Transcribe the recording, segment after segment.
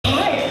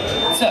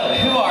So,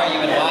 who are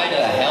you and why the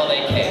hell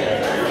they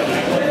care?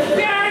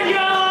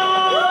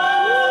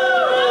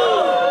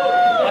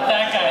 What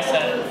that guy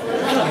said.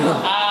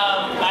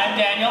 I'm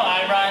Daniel.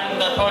 I run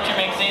the poetry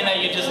magazine that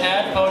you just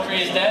had,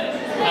 Poetry is Dead,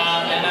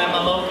 and I'm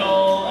a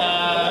local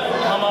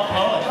homo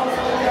poet.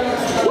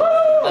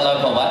 A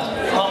local what?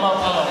 Homo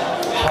poet.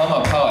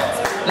 Homo poet.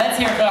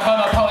 Let's hear for a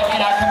homo poet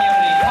in our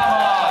community. Come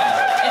on!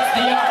 It's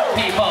the art,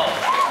 people!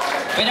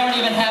 We don't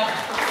even have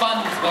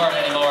funds for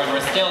it anymore, and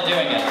we're still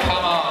doing it.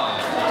 Come on!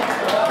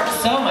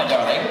 So, my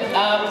darling,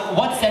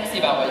 what's sexy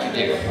about what you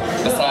do,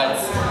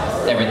 besides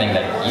everything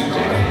that you do?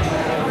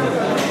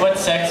 What's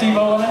sexy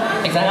about it?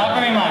 Exactly. Not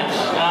very much.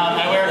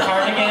 I wear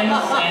cardigans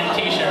and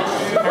t-shirts.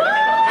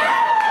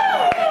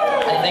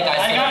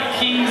 I got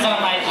keys on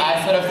my jeans.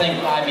 I sort of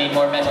think I mean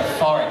more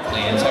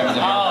metaphorically in terms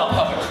of your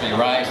poetry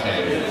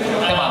writing.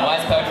 Come on,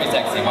 why is poetry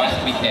sexy? Why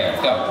should we care?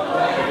 Go.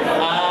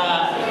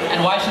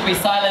 And why should we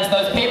silence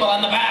those people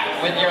on the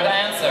back with your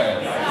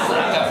answers?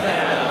 Go.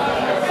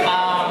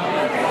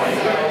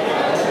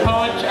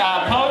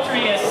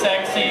 Poetry is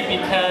sexy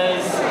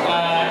because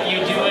you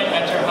do it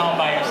at your home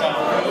by yourself.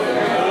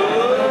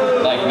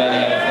 Like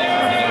many other things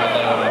you do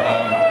at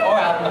home. Or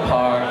out in the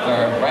park,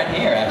 or right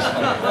here,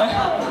 actually.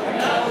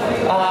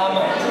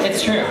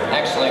 It's true,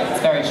 actually.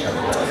 It's very true.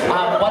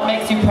 What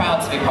makes you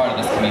proud to be part of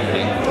this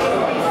community?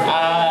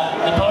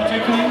 The poetry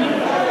community?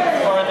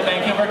 Or the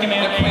Vancouver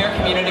community? The queer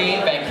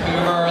community,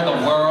 Vancouver, the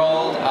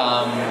world,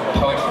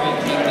 poetry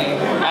community.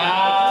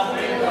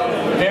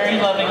 Very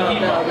loving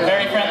people,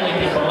 very friendly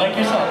people, like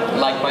yourself.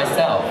 Like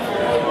myself.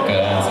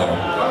 Good answer.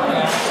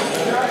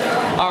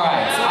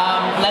 Alright,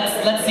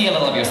 let's see a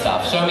little of your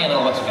stuff. Show me a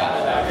little what you got.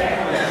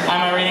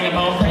 Am I reading a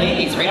poem?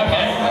 Please, read a poem.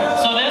 Okay.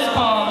 So this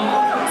poem...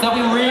 So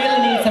we really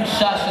need some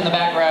shush in the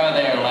back row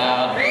there,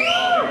 loud.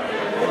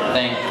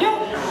 Thank you.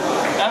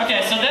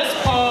 Okay, so this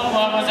poem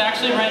was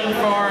actually written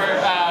for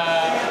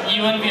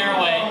you and Vera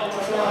Way,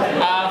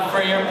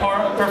 for your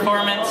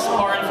performance,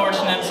 Poor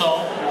Unfortunate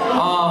Soul.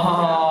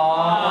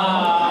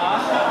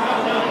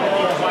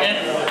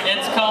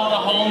 It's called A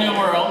Whole New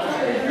World.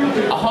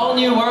 A whole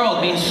new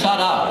world means shut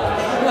up.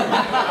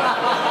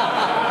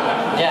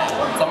 Yeah,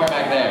 somewhere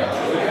back there.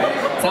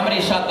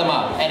 Somebody shut them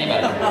up.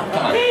 Anybody.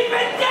 Come on. Keep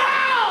it down!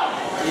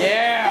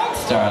 Yeah!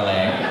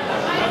 Starling.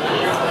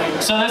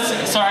 So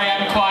this, sorry,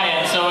 I'm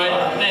quiet, so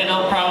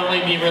it'll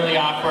probably be really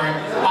awkward.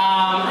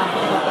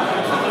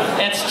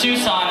 It's 2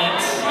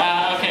 sonnets.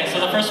 Okay, so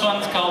the first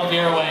one's called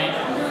Vera Way.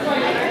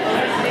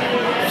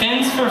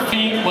 Fins for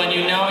feet when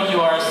you know you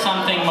are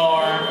something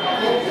more.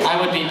 I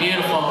would be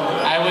beautiful.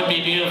 I would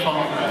be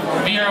beautiful.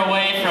 Veer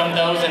away from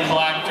those in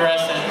black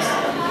dresses.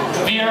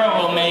 Vera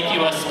will make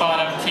you a spot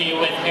of tea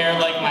with hair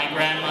like my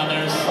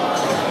grandmother's.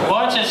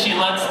 Watch as she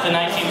lets the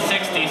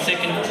 1960s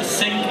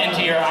sink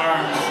into your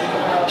arms.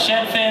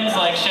 Shed fins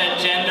like shed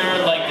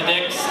gender, like the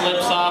dick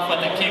slips off with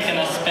a kick and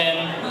a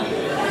spin.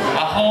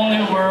 A whole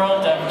new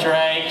world of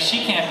drag.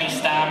 She can't be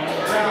stopped.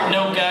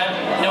 No gut,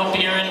 no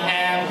beer in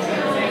hand,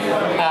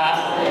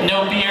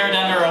 no beard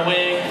under a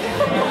wig.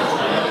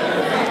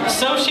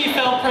 So she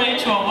fell prey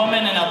to a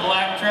woman in a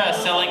black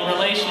dress selling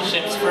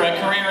relationships for a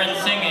career in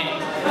singing.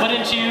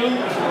 Wouldn't you?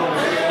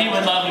 He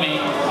would love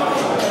me.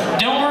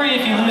 Don't worry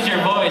if you lose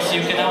your voice,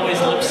 you can always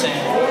lip sync.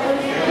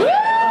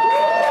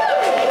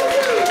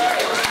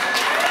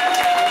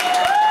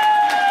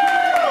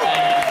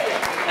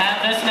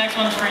 And this next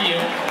one's for you.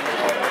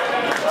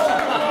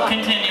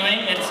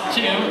 Continuing, it's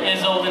 2,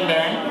 Isolde and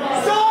Barron.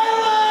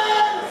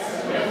 Silence!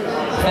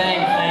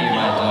 Thank you,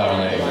 my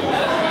darling.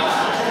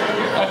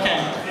 Okay.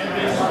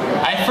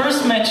 I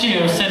first met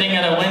you sitting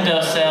at a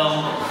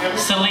windowsill,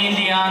 Celine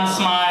Dion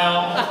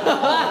smile,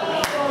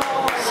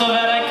 so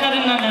that I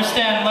couldn't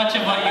understand much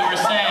of what you were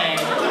saying.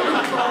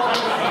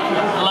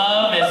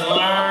 Love is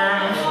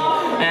learned,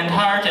 and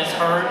heart is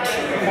hurt.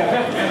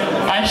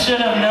 I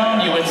should have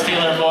known you would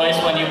steal her voice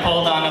when you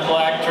pulled on a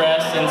black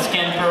dress and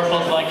skin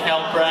purpled like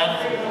hell breath.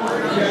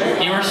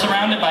 You were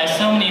surrounded by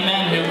so many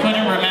men who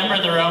couldn't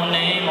remember their own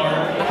name or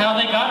how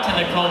they got to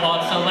the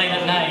Cobalt so late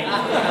at night.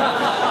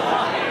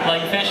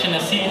 Like fish in a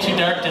sea too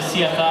dark to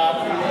see a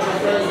thought.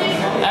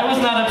 I was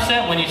not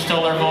upset when you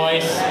stole her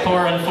voice,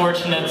 poor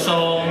unfortunate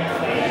soul.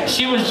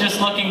 She was just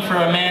looking for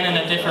a man in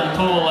a different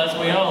pool, as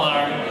we all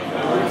are.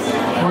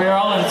 We're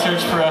all in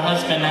search for a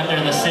husband under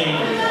the sea.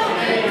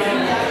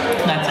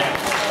 That's it.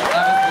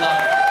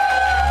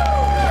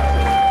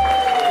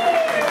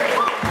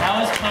 That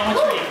was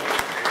poetry.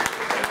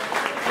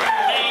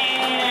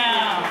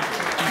 Damn!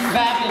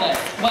 Fabulous.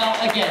 Well,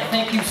 again,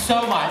 thank you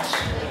so much.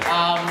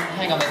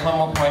 Hang on, there's one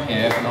more point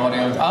here from the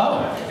audience.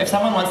 Oh, if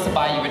someone wants to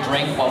buy you a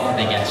drink, what would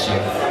they get you?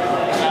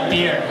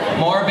 Beer.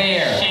 More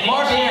beer.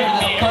 More beer for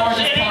this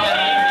gorgeous poet.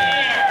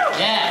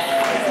 Yes.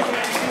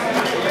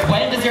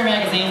 When does your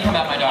magazine come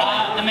out, my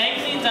darling? The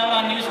magazine's out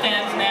on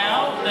newsstands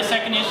now, the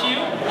 2nd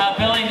issue.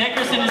 Billy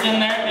Nickerson is in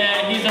there.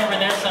 He's over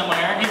there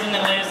somewhere. He's in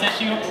the latest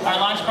issue. Our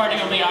launch party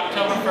will be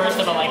October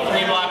 1st, about like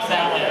 3 blocks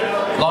that way.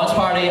 Launch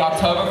party,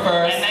 October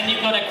 1st. And then you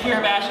go to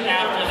Queer Bash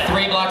after that.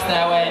 3 blocks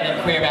that way, and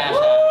then Queer Bash after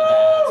that.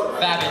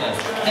 Fabulous.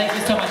 Thank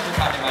you so much for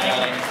coming, my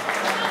darling.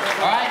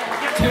 All right.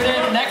 tune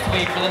in next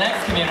week for the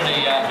next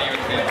community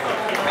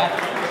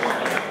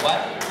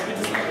What?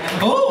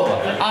 Ooh,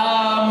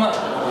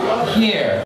 here.